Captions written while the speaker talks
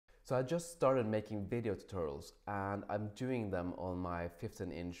So I just started making video tutorials and I'm doing them on my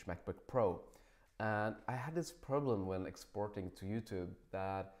 15-inch MacBook Pro. And I had this problem when exporting to YouTube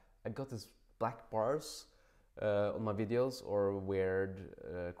that I got these black bars on my videos or weird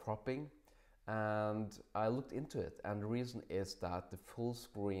cropping. And I looked into it, and the reason is that the full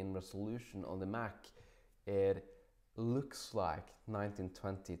screen resolution on the Mac, it looks like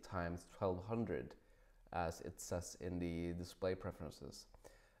 1920 times 1200 as it says in the display preferences.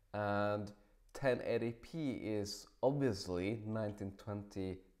 And 1080p is obviously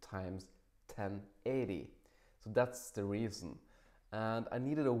 1920 times 1080. So that's the reason. And I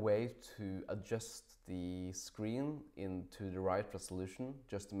needed a way to adjust the screen into the right resolution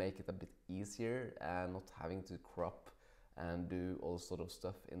just to make it a bit easier and not having to crop and do all sort of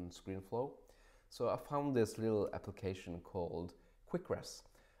stuff in ScreenFlow. So I found this little application called QuickRes.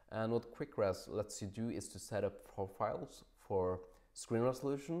 And what QuickRes lets you do is to set up profiles for screen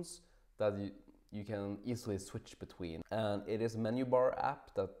resolutions that you can easily switch between. And it is a menu bar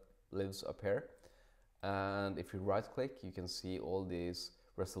app that lives up here. And if you right click, you can see all these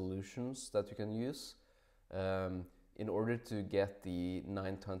resolutions that you can use. In order to get the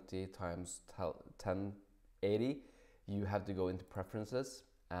 920 times 1080, you have to go into preferences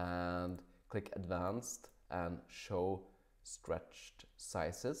and click advanced and show stretched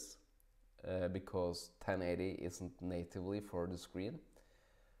sizes because 1080 isn't natively for the screen.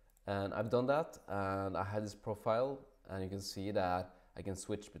 And I've done that, and I had this profile, and you can see that I can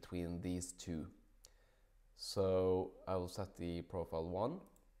switch between these two. So I will set the profile 1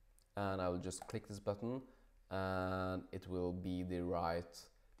 and I will just click this button and it will be the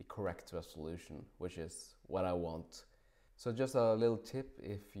correct resolution, which is what I want. So just a little tip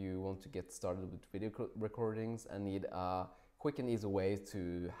if you want to get started with video recordings and need a quick and easy way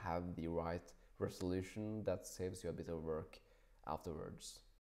to have the right resolution that saves you a bit of work afterwards.